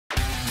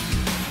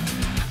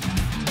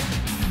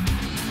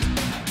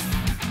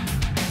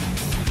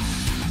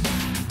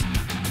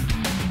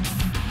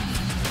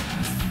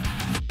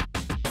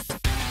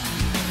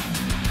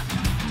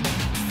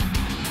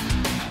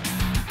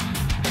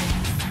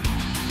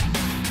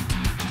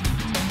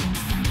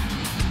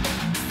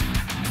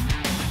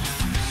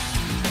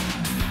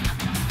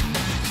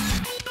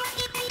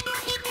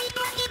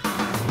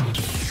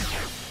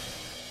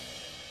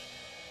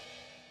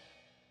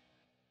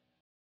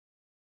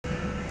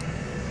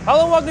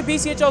Hello and welcome to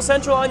BCHL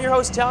Central. I'm your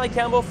host, Tally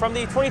Campbell from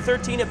the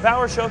 2013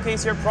 Bauer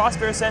Showcase here at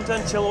Prosper Centre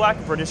in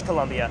Chilliwack, British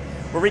Columbia.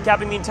 We're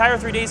recapping the entire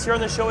 3 days here on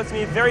the show. It's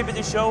going to be a very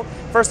busy show.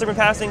 First, we're going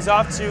to pass things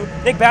off to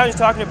Nick Bowden, who's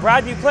talking to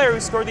Brad Buclair, who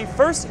scored the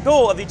first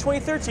goal of the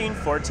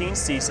 2013-14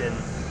 season.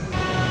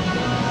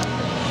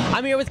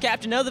 I'm here with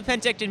captain of the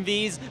Penticton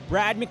V's,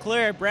 Brad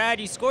McClure. Brad,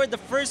 you scored the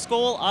first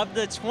goal of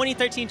the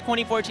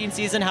 2013-2014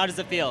 season. How does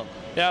it feel?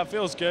 Yeah, it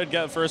feels good.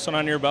 Get the first one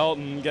under your belt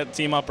and get the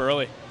team up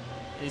early.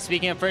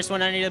 Speaking of first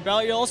one under your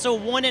belt, you're also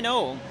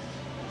 1-0.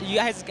 You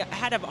guys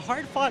had a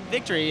hard-fought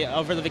victory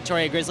over the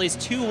Victoria Grizzlies,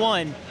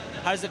 2-1.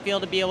 How does it feel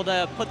to be able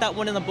to put that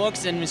one in the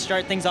books and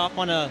start things off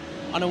on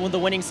the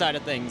winning side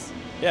of things?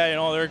 Yeah, you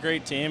know, they're a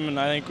great team, and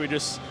I think we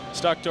just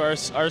stuck to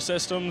our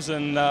systems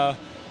and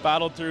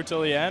battled through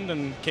till the end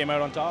and came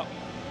out on top.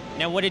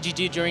 Now, what did you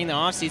do during the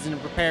offseason to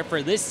prepare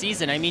for this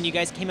season? I mean, you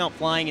guys came out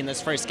flying in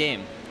this first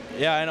game.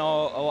 Yeah, I know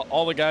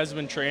all the guys have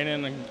been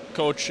training, and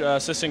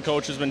assistant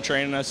coach has been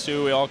training us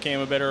too. We all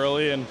came a bit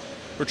early, and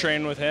we're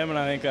training with him, and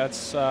I think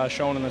that's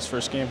shown in this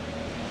first game.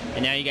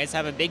 And now you guys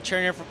have a big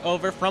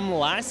turnover from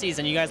last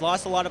season. You guys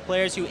lost a lot of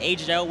players who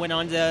aged out, went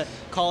on to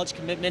college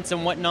commitments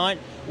and whatnot.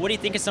 What do you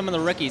think of some of the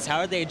rookies? How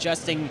are they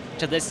adjusting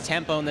to this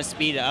tempo and the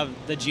speed of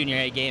the junior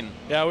A game?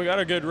 Yeah, we got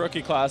a good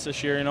rookie class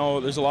this year. You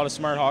know, there's a lot of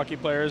smart hockey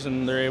players,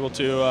 and they're able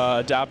to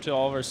adapt to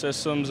all of our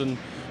systems and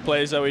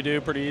plays that we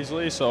do pretty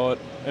easily, so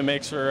it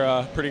makes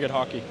for pretty good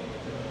hockey.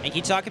 And can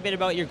you talk a bit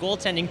about your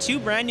goaltending? Two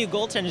brand new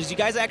goaltenders. You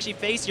guys actually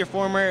faced your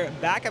former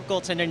backup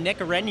goaltender, Nick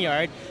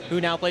Renyard, who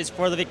now plays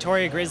for the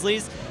Victoria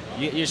Grizzlies.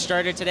 Your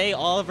starter today,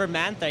 Oliver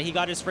Mantha, he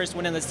got his first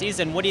win of the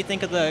season. What do you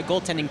think of the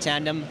goaltending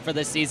tandem for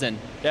this season?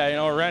 Yeah, you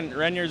know,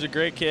 Renyard's a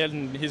great kid,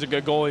 and he's a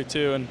good goalie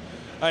too, and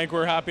I think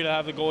we're happy to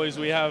have the goalies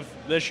we have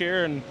this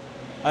year, and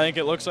I think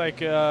it looks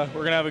like we're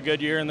going to have a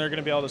good year, and they're going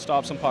to be able to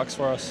stop some pucks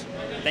for us.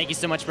 Thank you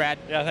so much, Brad.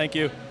 Yeah, thank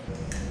you.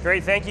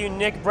 Great, thank you,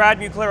 Nick. Brad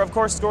Buclair, of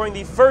course, scoring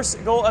the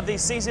first goal of the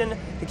season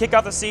to kick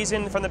off the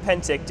season from the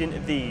Penticton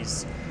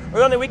V's.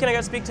 Early on the weekend, I got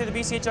to speak to the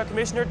BCHL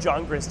Commissioner,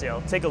 John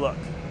Grisdale. Take a look.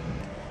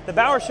 The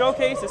Bauer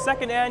Showcase, the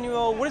second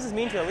annual, what does this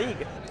mean to the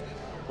league?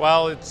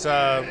 Well, it's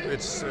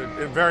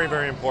very,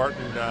 very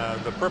important.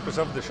 The purpose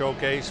of the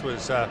showcase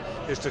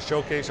is to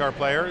showcase our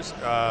players,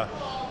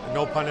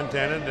 no pun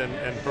intended,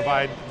 and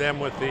provide them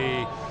with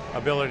the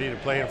ability to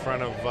play in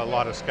front of a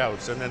lot of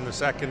scouts. And then the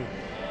second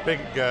big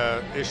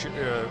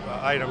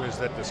item is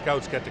that the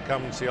scouts get to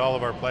come and see all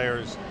of our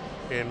players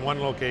in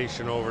one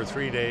location over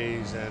 3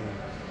 days and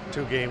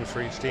 2 games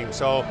for each team.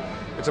 So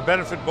it's a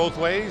benefit both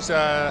ways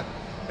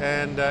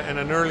and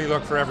an early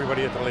look for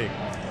everybody at the league.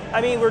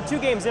 I mean, we're 2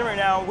 games in right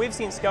now. We've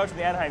seen scouts from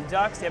the Anaheim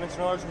Ducks, the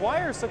Edmonton Oilers. Why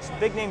are such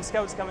big-name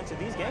scouts coming to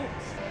these games?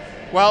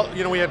 Well,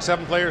 you know, we had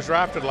 7 players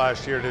drafted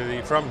last year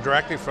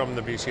directly from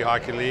the BC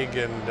Hockey League,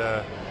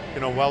 and you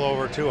know, well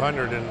over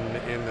 200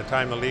 in the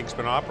time the league's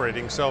been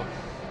operating. So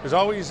there's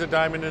always a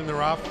diamond in the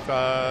rough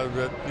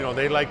that, you know,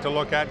 they like to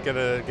look at, get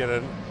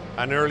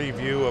an early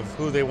view of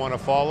who they want to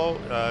follow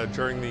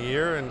during the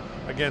year, and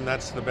again,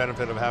 that's the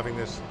benefit of having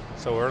this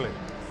so early.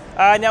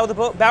 Now, will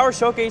the Bauer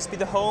Showcase be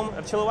the home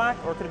of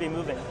Chilliwack, or could it be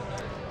moving?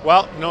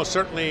 Well, no,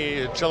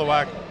 certainly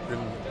Chilliwack in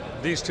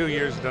these 2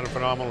 years has done a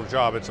phenomenal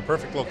job. It's a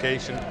perfect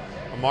location,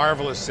 a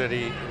marvelous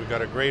city. We've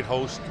got a great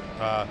host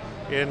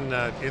in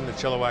the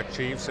Chilliwack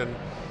Chiefs,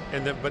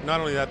 but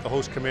not only that, the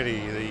host committee.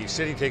 The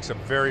city takes a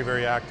very,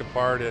 very active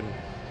part in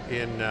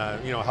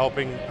you know,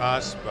 helping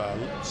us,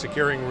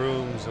 securing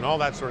rooms and all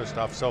that sort of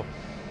stuff. So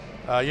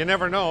you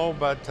never know,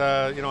 but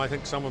you know, I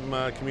think some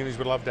communities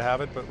would love to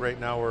have it, but right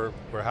now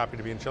we're happy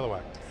to be in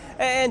Chilliwack.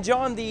 And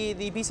John, the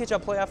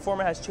BCHL playoff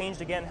format has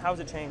changed again. How has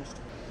it changed?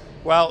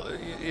 Well,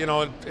 you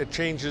know, it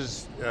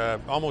changes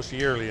almost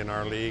yearly in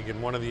our league,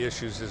 and one of the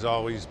issues has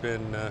always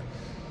been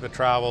the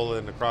travel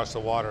and across the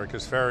water,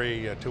 because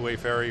two-way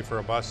ferry for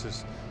a bus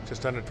is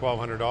just under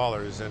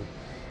 $1,200,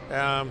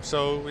 and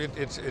so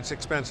it's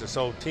expensive.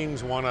 So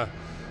teams want to.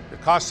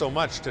 It costs so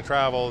much to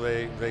travel,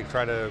 they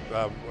try to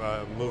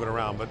move it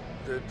around. But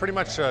pretty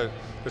much the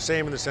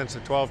same in the sense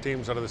that 12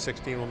 teams out of the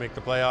 16 will make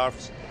the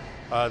playoffs.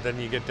 Then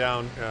you get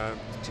down,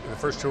 the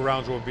first 2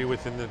 rounds will be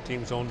within the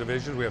team's own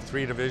division. We have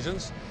 3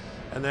 divisions,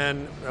 and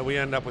then we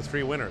end up with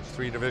 3 winners,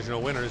 3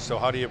 divisional winners. So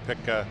how do you pick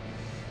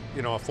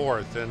you know, a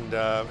 4th?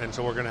 And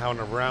so we're going to have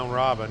a round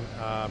robin,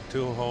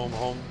 2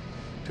 home,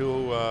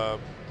 2.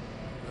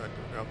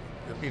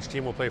 Each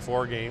team will play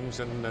 4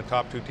 games, and the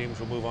top 2 teams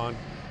will move on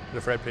to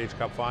the Fred Page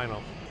Cup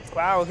final.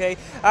 Wow, okay.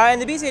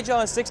 And the BCHL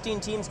has 16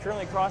 teams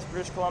currently across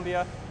British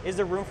Columbia. Is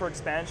there room for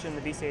expansion in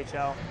the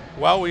BCHL?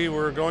 Well, we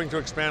were going to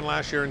expand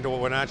last year into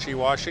Wenatchee,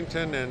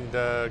 Washington, and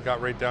got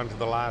right down to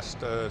the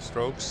last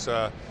strokes,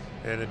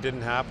 and it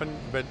didn't happen.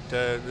 But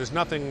there's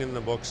nothing in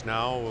the books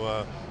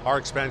now. Our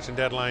expansion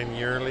deadline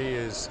yearly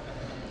is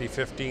the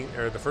 15th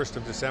or the 1st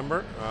of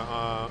December,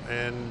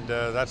 and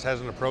that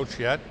hasn't approached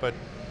yet. But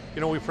you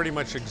know, we pretty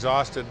much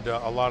exhausted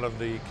a lot of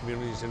the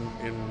communities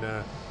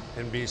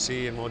in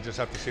BC, and we'll just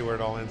have to see where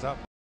it all ends up.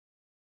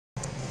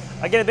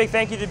 Again, a big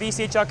thank you to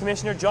BCHL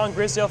Commissioner John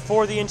Grisdale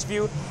for the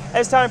interview.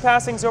 As time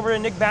passes things over to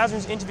Nick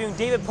Bazner's interviewing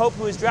David Pope,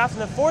 who was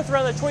drafted in the 4th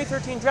round of the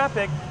 2013 draft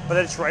pick by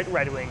the Detroit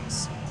Red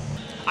Wings.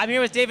 I'm here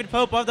with David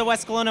Pope of the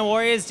West Kelowna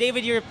Warriors.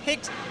 David, you were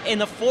picked in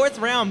the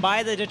 4th round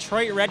by the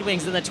Detroit Red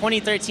Wings in the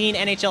 2013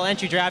 NHL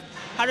entry draft.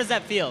 How does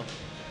that feel?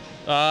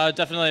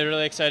 Definitely a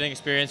really exciting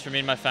experience for me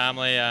and my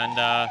family, and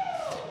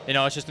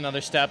it's just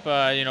another step,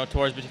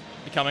 towards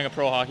becoming a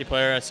pro hockey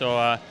player. So,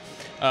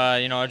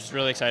 I'm just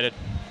really excited.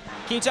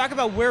 Can you talk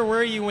about where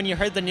were you when you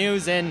heard the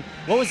news, and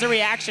what was the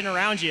reaction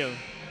around you?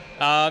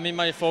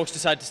 My folks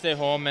decided to stay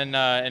home in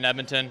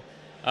Edmonton.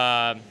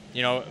 My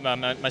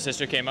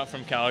sister came up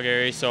from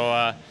Calgary,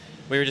 so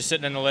we were just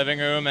sitting in the living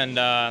room, and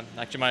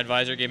actually my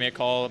advisor gave me a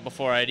call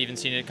before I'd even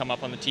seen it come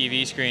up on the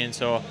TV screen.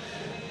 So,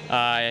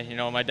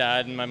 my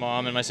dad and my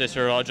mom and my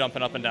sister were all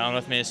jumping up and down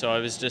with me, so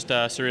it was just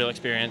a surreal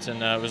experience,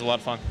 and it was a lot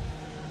of fun.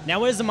 Now,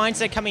 what is the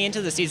mindset coming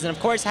into the season? Of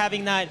course,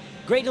 having that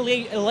great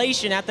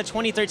elation at the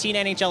 2013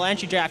 NHL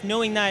entry draft,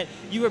 knowing that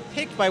you were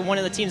picked by one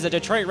of the teams, the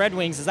Detroit Red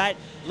Wings, does that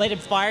light a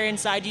fire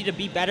inside you to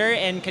be better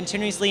and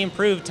continuously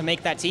improve to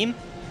make that team?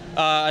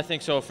 I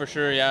think so, for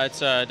sure. Yeah,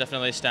 it's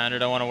definitely a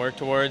standard I want to work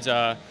towards.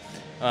 At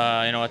the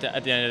end of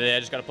the day, I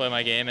just got to play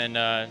my game,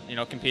 and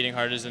competing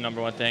hard is the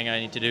 #1 thing I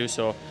need to do.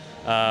 So,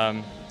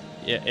 I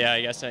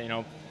guess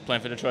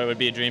playing for Detroit would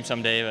be a dream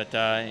someday, but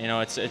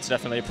it's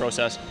definitely a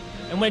process.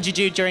 And what did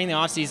you do during the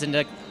offseason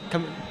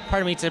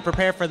to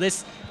prepare for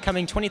this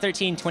coming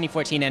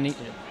 2013-2014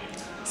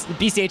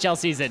 BCHL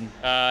season?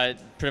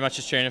 Pretty much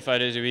just training 5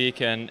 days a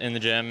week and in the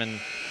gym, and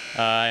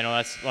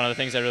that's one of the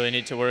things I really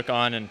need to work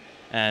on,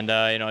 and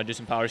I do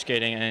some power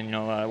skating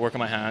and work on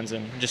my hands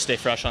and just stay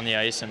fresh on the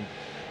ice,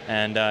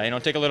 and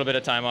take a little bit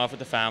of time off with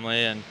the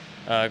family and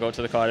go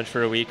to the cottage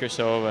for a week or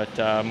so,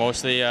 but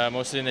mostly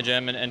in the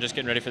gym and just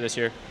getting ready for this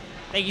year.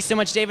 Thank you so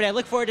much, David. I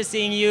look forward to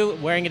seeing you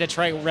wearing a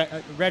Detroit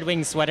Red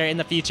Wings sweater in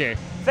the future.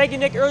 Thank you,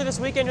 Nick. Earlier this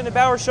weekend during the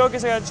Bauer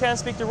Showcase, I got a chance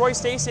to speak to Roy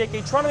Stasiak,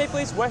 a Toronto Maple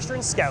Leafs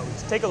Western Scout.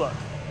 Take a look.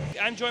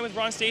 I'm joined with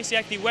Ron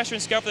Stasiak, the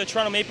Western Scout for the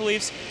Toronto Maple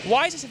Leafs.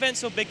 Why is this event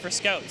so big for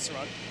scouts,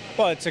 Ron?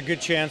 Well, it's a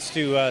good chance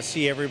to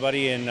see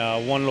everybody in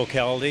one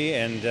locality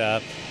and,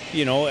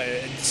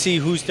 see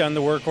who's done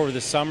the work over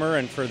the summer.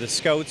 And for the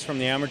scouts from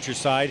the amateur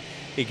side,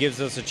 it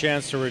gives us a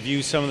chance to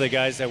review some of the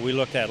guys that we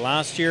looked at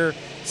last year,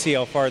 see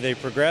how far they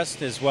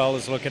progressed, as well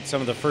as look at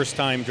some of the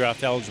first-time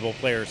draft-eligible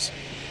players.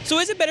 So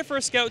is it better for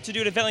a scout to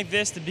do an event like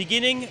this, the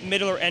beginning,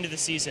 middle, or end of the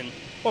season?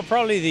 Well,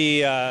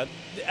 probably at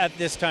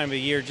this time of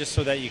year, just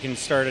so that you can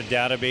start a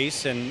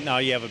database, and now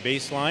you have a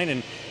baseline,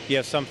 and you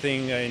have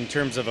something in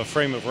terms of a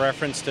frame of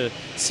reference to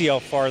see how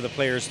far the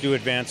players do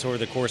advance over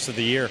the course of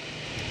the year.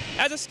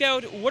 As a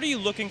scout, what are you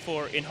looking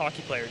for in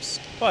hockey players?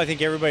 Well, I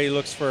think everybody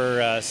looks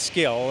for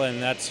skill,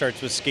 and that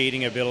starts with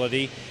skating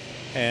ability,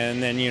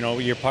 and then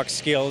your puck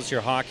skills,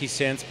 your hockey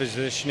sense,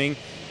 positioning,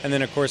 and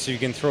then of course if you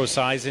can throw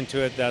size into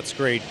it, that's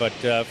great. But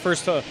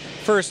first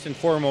and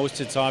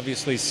foremost, it's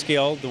obviously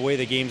skill. The way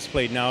the game's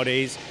played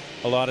nowadays,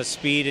 a lot of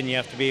speed, and you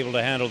have to be able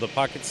to handle the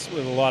pucks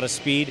with a lot of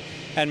speed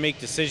and make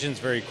decisions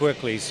very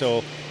quickly.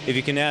 So if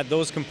you can add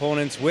those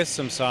components with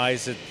some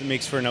size, it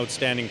makes for an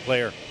outstanding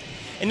player.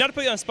 And not to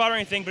put you on the spot or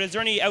anything, but is there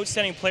any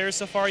outstanding players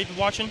so far you've been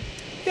watching?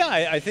 Yeah,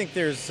 I think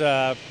there's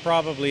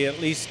probably at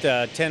least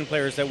 10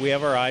 players that we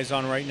have our eyes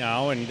on right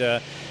now, and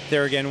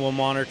there again we'll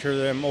monitor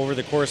them over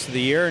the course of the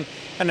year.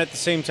 And at the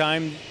same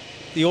time,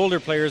 the older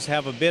players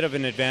have a bit of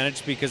an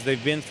advantage because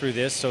they've been through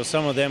this, so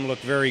some of them look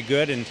very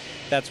good, and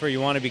that's where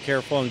you want to be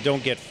careful and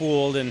don't get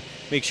fooled and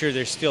make sure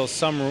there's still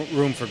some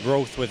room for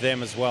growth with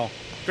them as well.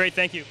 Great,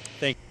 thank you.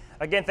 Thank you.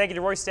 Again, thank you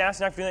to Roy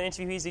Stasiak for doing that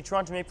interview. He's the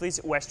Toronto Maple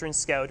Leafs Western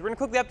Scout. We're going to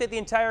quickly update the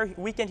entire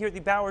weekend here at the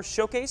Bauer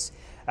Showcase.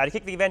 To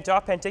kick the event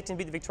off, Penticton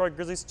beat the Victoria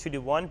Grizzlies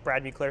 2-1.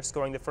 Brad Buclair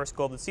scoring the first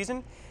goal of the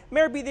season.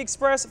 Mare beat the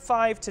Express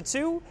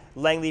 5-2.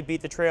 Langley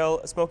beat the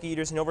Trail Smoky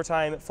Eaters in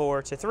overtime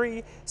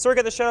 4-3. Surrey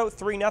got the shutout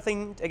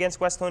 3-0 against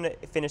West Kelowna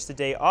to finish the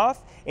day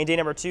off. In day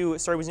number 2,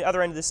 Surrey was on the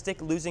other end of the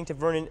stick, losing to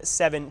Vernon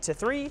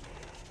 7-3.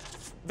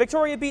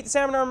 Victoria beat the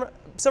Salmon Arm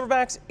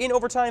Silverbacks in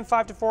overtime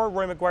 5-4.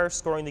 Roy McGuire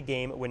scoring the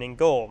game-winning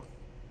goal.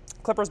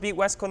 Clippers beat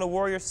West Kelowna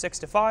Warriors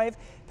 6-5.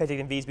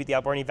 Penticton Vees beat the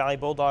Alberni Valley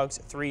Bulldogs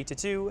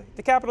 3-2.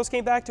 The Capitals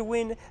came back to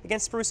win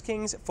against Spruce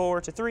Kings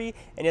 4-3.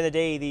 And the other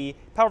day, the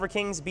Powell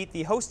Kings beat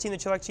the host team, the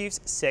Chilliwack Chiefs,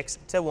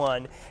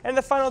 6-1. And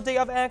the final day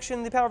of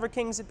action, the Powell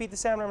Kings beat the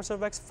Salmon Arm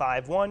Silverbacks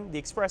 5-1. The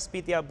Express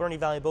beat the Alberni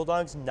Valley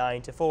Bulldogs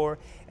 9-4.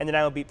 And the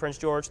Nile beat Prince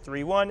George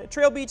 3-1.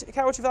 Trail beat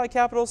Cowichan Valley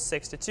Capitals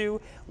 6-2.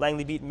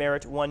 Langley beat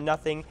Merritt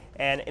 1-0.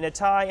 And in a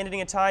tie,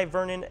 ending a tie,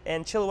 Vernon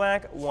and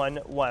Chilliwack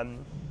 1-1.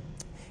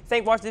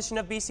 Thank you for watching this edition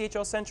of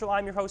BCHL Central.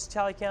 I'm your host,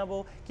 Tally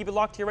Campbell. Keep it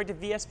locked here right to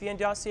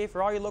VSBN.ca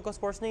for all your local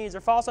sports needs,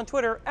 or follow us on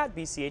Twitter at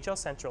BCHL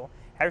Central.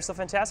 Have yourself a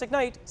fantastic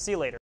night. See you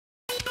later.